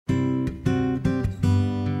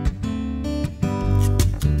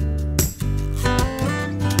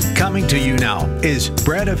Coming to you now is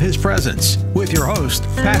Bread of His Presence with your host,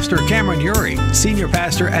 Pastor Cameron Urey, Senior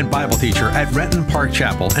Pastor and Bible Teacher at Renton Park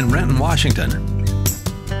Chapel in Renton, Washington.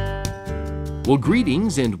 Well,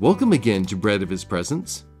 greetings and welcome again to Bread of His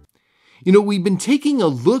Presence. You know, we've been taking a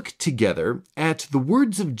look together at the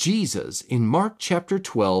words of Jesus in Mark chapter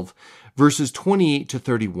 12, verses 28 to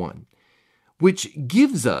 31, which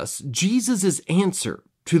gives us Jesus' answer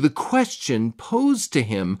to the question posed to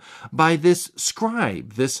him by this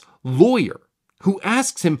scribe, this lawyer, who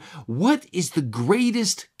asks him, what is the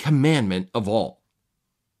greatest commandment of all?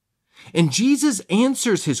 And Jesus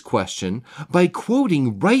answers his question by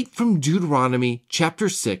quoting right from Deuteronomy chapter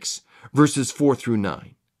 6, verses 4 through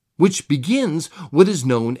 9, which begins what is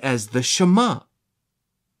known as the Shema,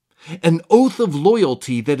 an oath of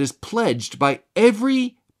loyalty that is pledged by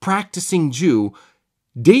every practicing Jew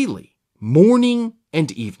daily, morning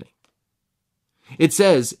and evening. It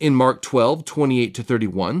says in Mark 12, 28 to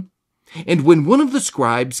 31, "And when one of the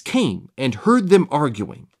scribes came and heard them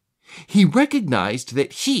arguing, he recognized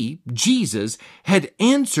that he, Jesus, had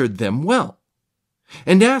answered them well,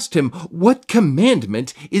 and asked him, 'What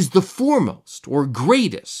commandment is the foremost or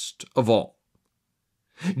greatest of all?'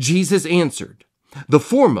 Jesus answered, 'The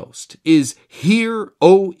foremost is, Hear,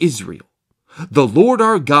 O Israel, the Lord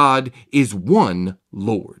our God is one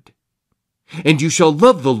Lord. And you shall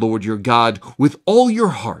love the Lord your God with all your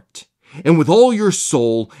heart, and with all your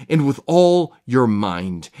soul, and with all your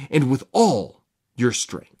mind, and with all your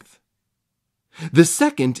strength. The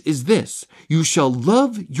second is this, you shall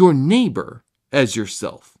love your neighbor as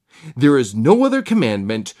yourself. There is no other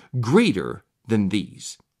commandment greater than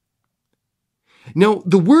these.'" Now,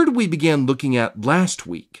 the word we began looking at last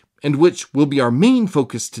week, and which will be our main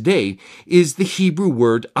focus today, is the Hebrew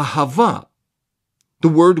word ahava, the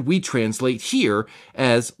word we translate here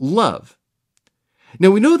as love. Now,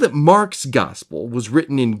 we know that Mark's gospel was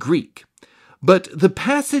written in Greek, but the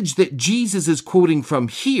passage that Jesus is quoting from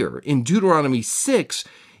here in Deuteronomy 6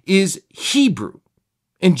 is Hebrew,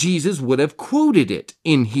 and Jesus would have quoted it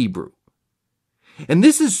in Hebrew. And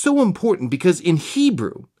this is so important because in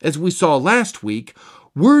Hebrew, as we saw last week,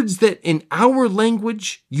 words that in our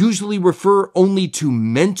language usually refer only to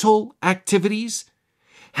mental activities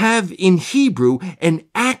have in Hebrew an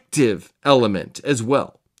active element as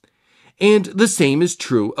well. And the same is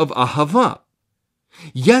true of ahava.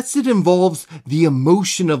 Yes, it involves the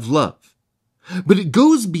emotion of love, but it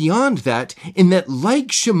goes beyond that in that,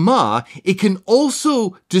 like Shema, it can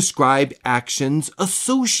also describe actions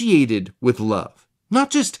associated with love,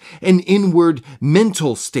 not just an inward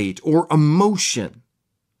mental state or emotion.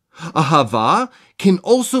 Ahava can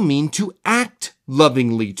also mean to act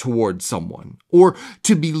lovingly toward someone or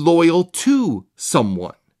to be loyal to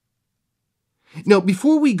someone. Now,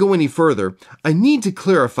 before we go any further, I need to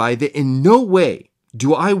clarify that in no way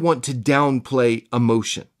do I want to downplay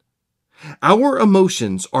emotion. Our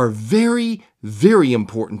emotions are very, very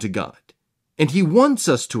important to God, and He wants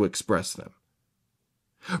us to express them.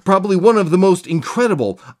 Probably one of the most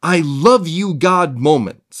incredible I love you, God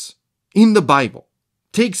moments in the Bible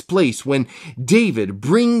takes place when David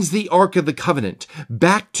brings the Ark of the Covenant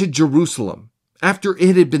back to Jerusalem after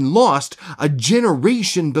it had been lost a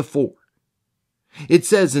generation before. It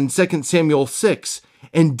says in 2 Samuel 6,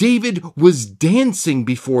 "And David was dancing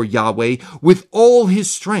before Yahweh with all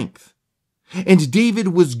his strength. And David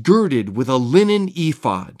was girded with a linen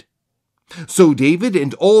ephod. So David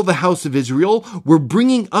and all the house of Israel were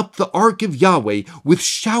bringing up the ark of Yahweh with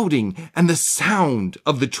shouting and the sound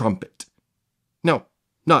of the trumpet." Now,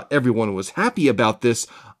 not everyone was happy about this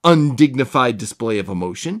undignified display of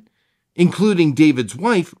emotion, including David's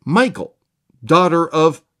wife, Michal, daughter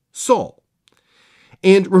of Saul.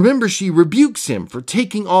 And remember, she rebukes him for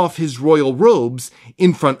taking off his royal robes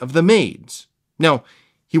in front of the maids. Now,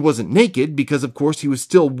 he wasn't naked because, of course, he was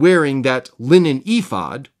still wearing that linen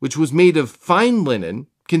ephod, which was made of fine linen,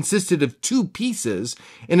 consisted of 2 pieces,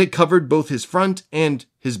 and it covered both his front and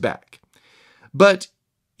his back. But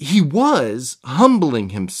he was humbling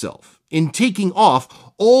himself in taking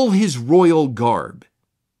off all his royal garb.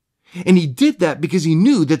 And he did that because he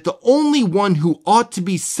knew that the only one who ought to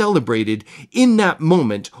be celebrated in that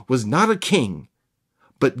moment was not a king,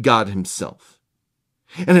 but God himself.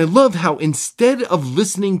 And I love how instead of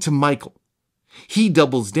listening to Michal, he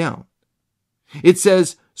doubles down. It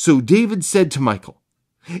says, "So David said to Michal,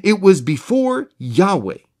 'It was before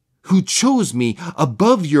Yahweh who chose me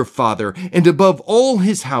above your father and above all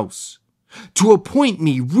his house, to appoint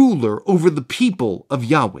me ruler over the people of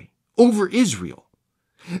Yahweh, over Israel.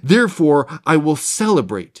 Therefore I will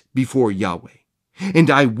celebrate before Yahweh,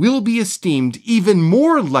 and I will be esteemed even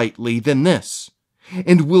more lightly than this,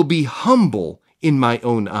 and will be humble in my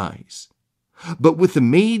own eyes. But with the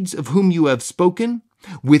maids of whom you have spoken,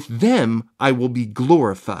 with them I will be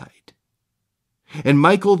glorified. And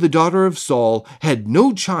Michal, the daughter of Saul, had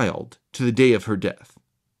no child to the day of her death.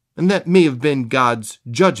 And that may have been God's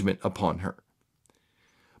judgment upon her.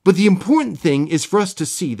 But the important thing is for us to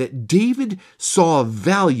see that David saw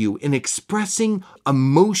value in expressing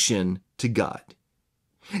emotion to God.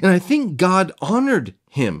 And I think God honored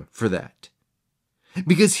him for that,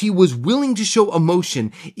 because he was willing to show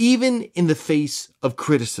emotion even in the face of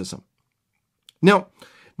criticism. Now,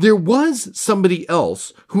 there was somebody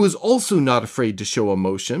else who was also not afraid to show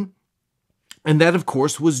emotion, and that, of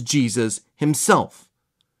course, was Jesus himself.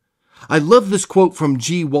 I love this quote from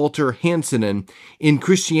G. Walter Hansen in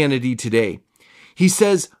Christianity Today. He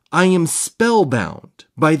says, "I am spellbound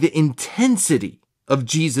by the intensity of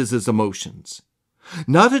Jesus' emotions.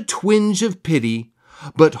 Not a twinge of pity,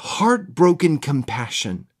 but heartbroken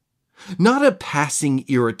compassion. Not a passing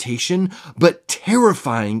irritation, but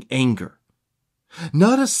terrifying anger.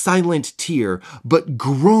 Not a silent tear, but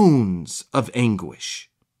groans of anguish.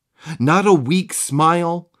 Not a weak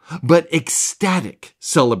smile, but ecstatic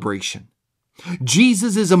celebration.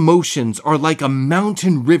 Jesus' emotions are like a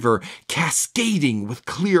mountain river cascading with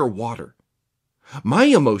clear water. My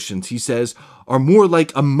emotions," he says, "are more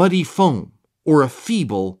like a muddy foam or a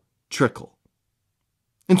feeble trickle."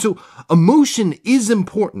 And so emotion is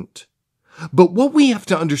important. But what we have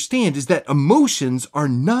to understand is that emotions are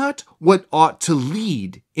not what ought to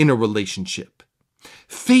lead in a relationship.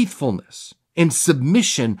 Faithfulness and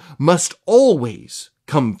submission must always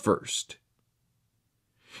come first.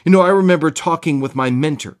 I remember talking with my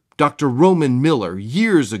mentor, Dr. Roman Miller,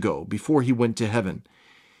 years ago before he went to heaven.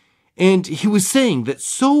 And he was saying that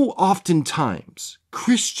so oftentimes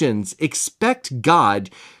Christians expect God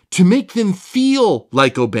to make them feel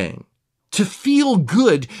like obeying, to feel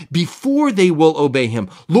good before they will obey him.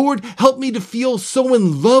 Lord, help me to feel so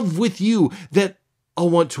in love with you that I'll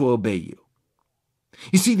want to obey you.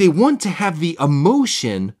 You see, they want to have the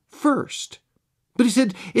emotion first. But he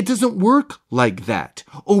said, it doesn't work like that.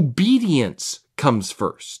 Obedience comes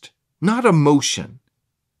first, not emotion.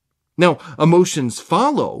 Now, emotions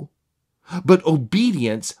follow, but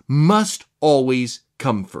obedience must always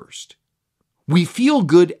come first. We feel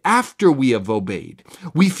good after we have obeyed.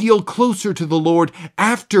 We feel closer to the Lord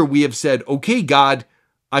after we have said, "Okay, God,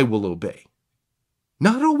 I will obey."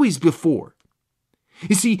 Not always before.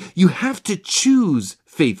 You see, you have to choose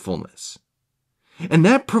faithfulness. And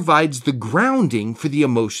that provides the grounding for the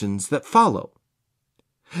emotions that follow.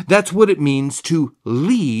 That's what it means to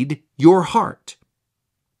lead your heart.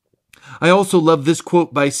 I also love this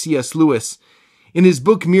quote by C.S. Lewis. In his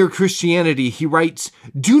book, Mere Christianity, he writes,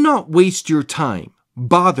 "Do not waste your time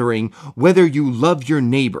bothering whether you love your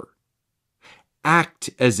neighbor. Act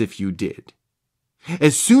as if you did."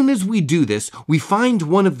 As soon as we do this, we find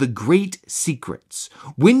one of the great secrets.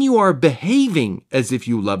 When you are behaving as if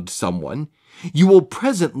you loved someone, you will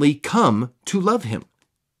presently come to love him.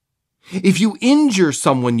 If you injure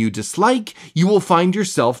someone you dislike, you will find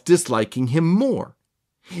yourself disliking him more.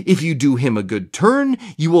 If you do him a good turn,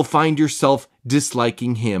 you will find yourself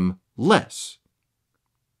disliking him less.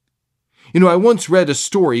 I once read a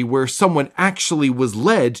story where someone actually was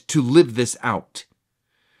led to live this out.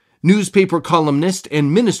 Newspaper columnist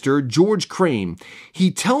and minister George Crane,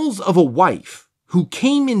 he tells of a wife who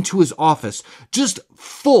came into his office just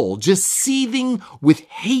seething with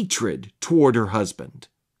hatred toward her husband.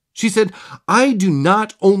 She said, "I do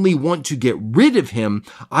not only want to get rid of him,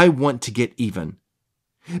 I want to get even.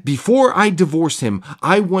 Before I divorce him,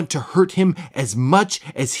 I want to hurt him as much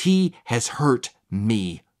as he has hurt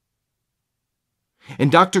me."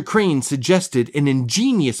 And Dr. Crane suggested an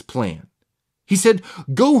ingenious plan. He said,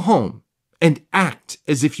 "Go home and act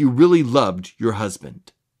as if you really loved your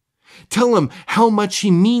husband. Tell him how much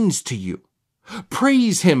he means to you.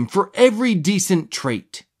 Praise him for every decent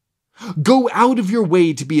trait. Go out of your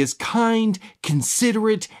way to be as kind,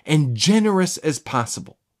 considerate, and generous as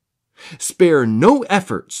possible. Spare no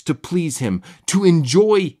efforts to please him, to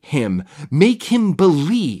enjoy him. Make him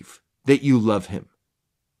believe that you love him.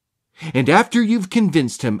 And after you've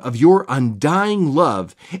convinced him of your undying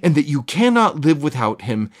love and that you cannot live without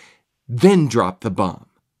him, then drop the bomb.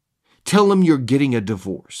 Tell him you're getting a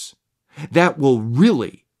divorce. That will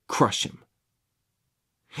really crush him."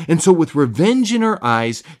 And so with revenge in her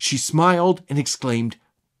eyes, she smiled and exclaimed,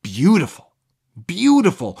 "Beautiful,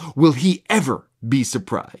 beautiful. Will he ever be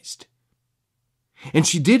surprised?" And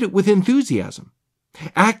she did it with enthusiasm,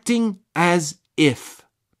 acting as if.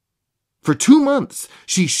 For 2 months,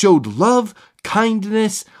 she showed love,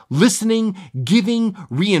 kindness, listening, giving,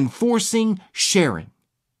 reinforcing, sharing.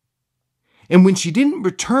 And when she didn't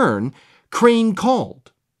return, Crane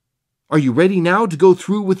called. "Are you ready now to go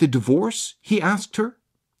through with the divorce?" he asked her.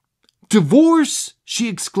 "Divorce?" she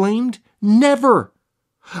exclaimed. "Never!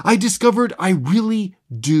 I discovered I really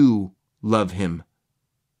do love him."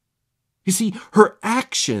 You see, her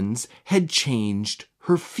actions had changed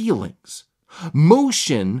her feelings.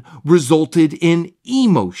 Motion resulted in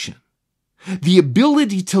emotion. The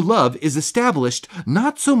ability to love is established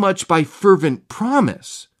not so much by fervent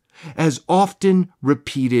promise as often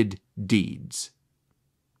repeated deeds.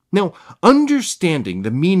 Now, understanding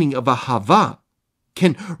the meaning of ahava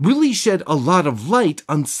can really shed a lot of light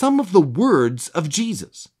on some of the words of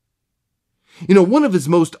Jesus. One of his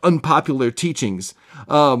most unpopular teachings,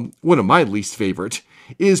 one of my least favorite,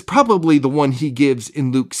 is probably the one he gives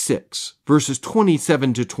in Luke 6, verses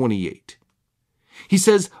 27 to 28. He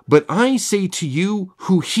says, "But I say to you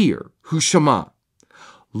who hear, who Shema,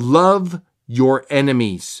 love your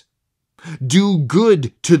enemies. Do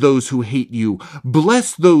good to those who hate you.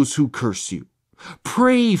 Bless those who curse you.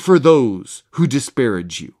 Pray for those who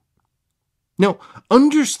disparage you." Now,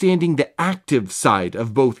 understanding the active side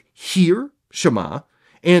of both hear, Shema,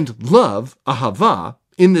 and love, ahava,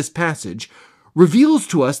 in this passage reveals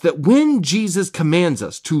to us that when Jesus commands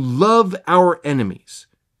us to love our enemies,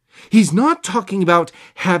 he's not talking about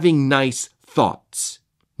having nice thoughts.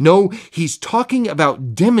 No, he's talking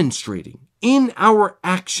about demonstrating in our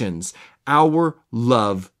actions our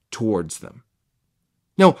love towards them.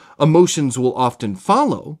 Now, emotions will often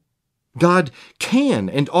follow. God can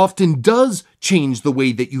and often does change the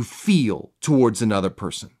way that you feel towards another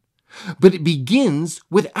person. But it begins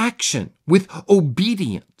with action, with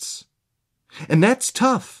obedience. And that's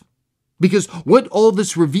tough, because what all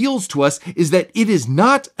this reveals to us is that it is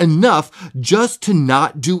not enough just to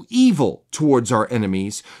not do evil towards our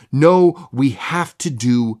enemies. No, we have to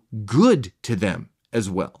do good to them as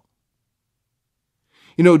well.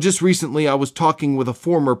 Just recently I was talking with a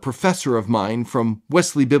former professor of mine from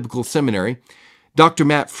Wesley Biblical Seminary, Dr.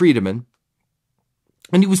 Matt Friedemann,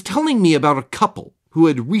 and he was telling me about a couple who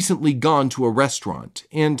had recently gone to a restaurant,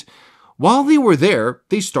 and while they were there,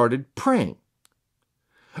 they started praying.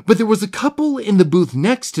 But there was a couple in the booth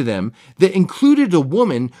next to them that included a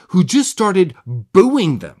woman who just started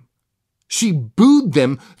booing them. She booed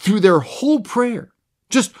them through their whole prayer.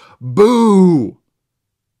 Just boo!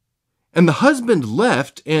 And the husband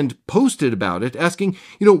left and posted about it, asking,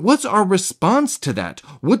 what's our response to that?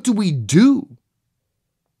 What do we do?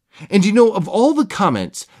 And of all the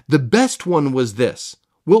comments, the best one was this: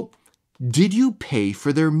 "Well, did you pay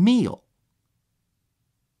for their meal?"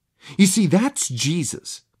 You see, that's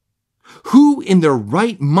Jesus. Who in their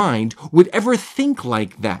right mind would ever think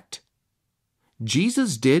like that?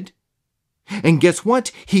 Jesus did. And guess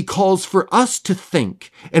what? He calls for us to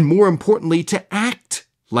think, and more importantly, to act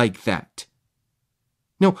like that.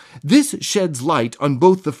 Now, this sheds light on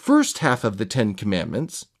both the first half of the Ten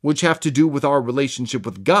Commandments, which have to do with our relationship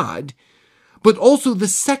with God, but also the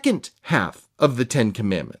second half of the Ten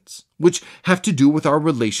Commandments, which have to do with our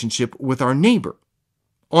relationship with our neighbor.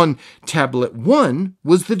 On tablet 1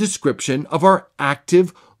 was the description of our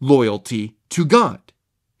active loyalty to God.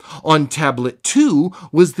 On tablet 2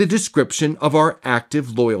 was the description of our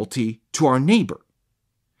active loyalty to our neighbor.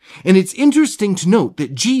 And it's interesting to note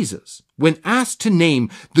that Jesus, when asked to name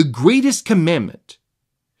the greatest commandment,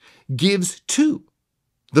 gives two.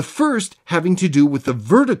 The first having to do with the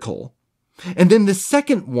vertical, and then the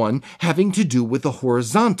second one having to do with the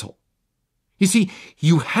horizontal. You see,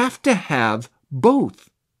 you have to have both.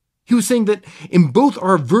 He was saying that in both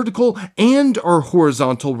our vertical and our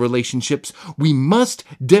horizontal relationships, we must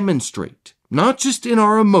demonstrate, not just in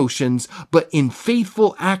our emotions, but in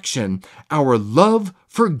faithful action, our love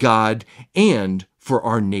for God and for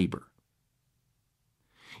our neighbor.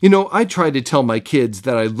 I try to tell my kids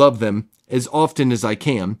that I love them as often as I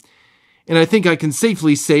can, and I think I can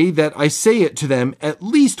safely say that I say it to them at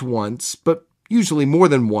least once, but usually more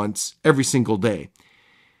than once, every single day.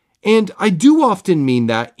 And I do often mean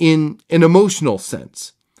that in an emotional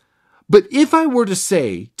sense. But if I were to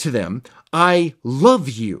say to them, "I love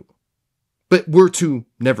you," but were to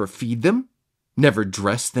never feed them, never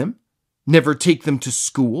dress them, never take them to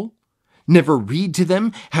school, never read to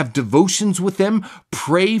them, have devotions with them,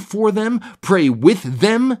 pray for them, pray with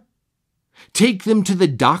them, take them to the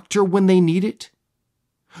doctor when they need it,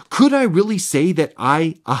 could I really say that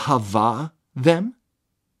I ahava them?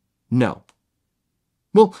 No.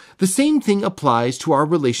 Well, the same thing applies to our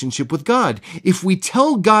relationship with God. If we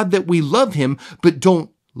tell God that we love him, but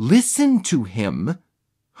don't listen to him,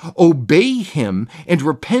 obey him, and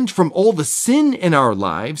repent from all the sin in our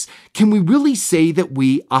lives, can we really say that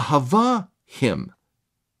we ahava him?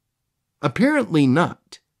 Apparently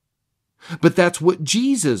not. But that's what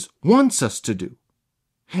Jesus wants us to do,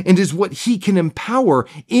 and is what he can empower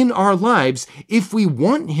in our lives if we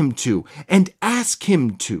want him to and ask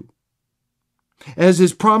him to. As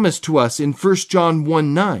is promised to us in 1 John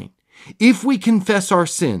 1:9, if we confess our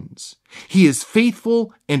sins, he is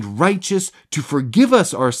faithful and righteous to forgive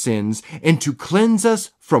us our sins and to cleanse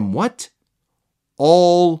us from what?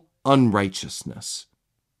 All unrighteousness.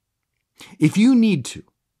 If you need to,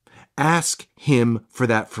 ask him for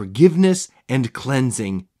that forgiveness and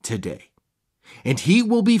cleansing today, and he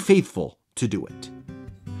will be faithful to do it.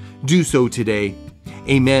 Do so today.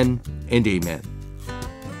 Amen and amen.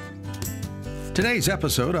 Today's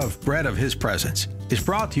episode of Bread of His Presence is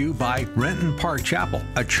brought to you by Renton Park Chapel,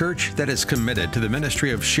 a church that is committed to the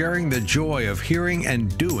ministry of sharing the joy of hearing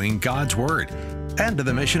and doing God's Word, and to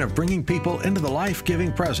the mission of bringing people into the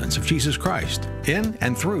life-giving presence of Jesus Christ in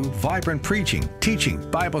and through vibrant preaching, teaching,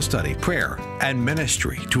 Bible study, prayer, and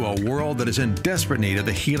ministry to a world that is in desperate need of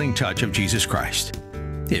the healing touch of Jesus Christ.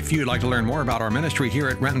 If you'd like to learn more about our ministry here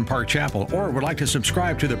at Renton Park Chapel, or would like to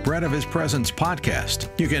subscribe to the Bread of His Presence podcast,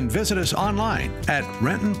 you can visit us online at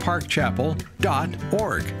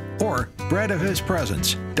rentonparkchapel.org or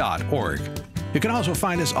breadofhispresence.org. You can also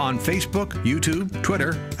find us on Facebook, YouTube,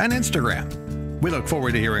 Twitter, and Instagram. We look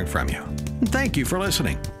forward to hearing from you. Thank you for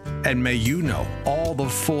listening. And may you know all the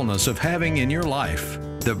fullness of having in your life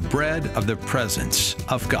the bread of the presence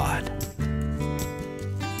of God.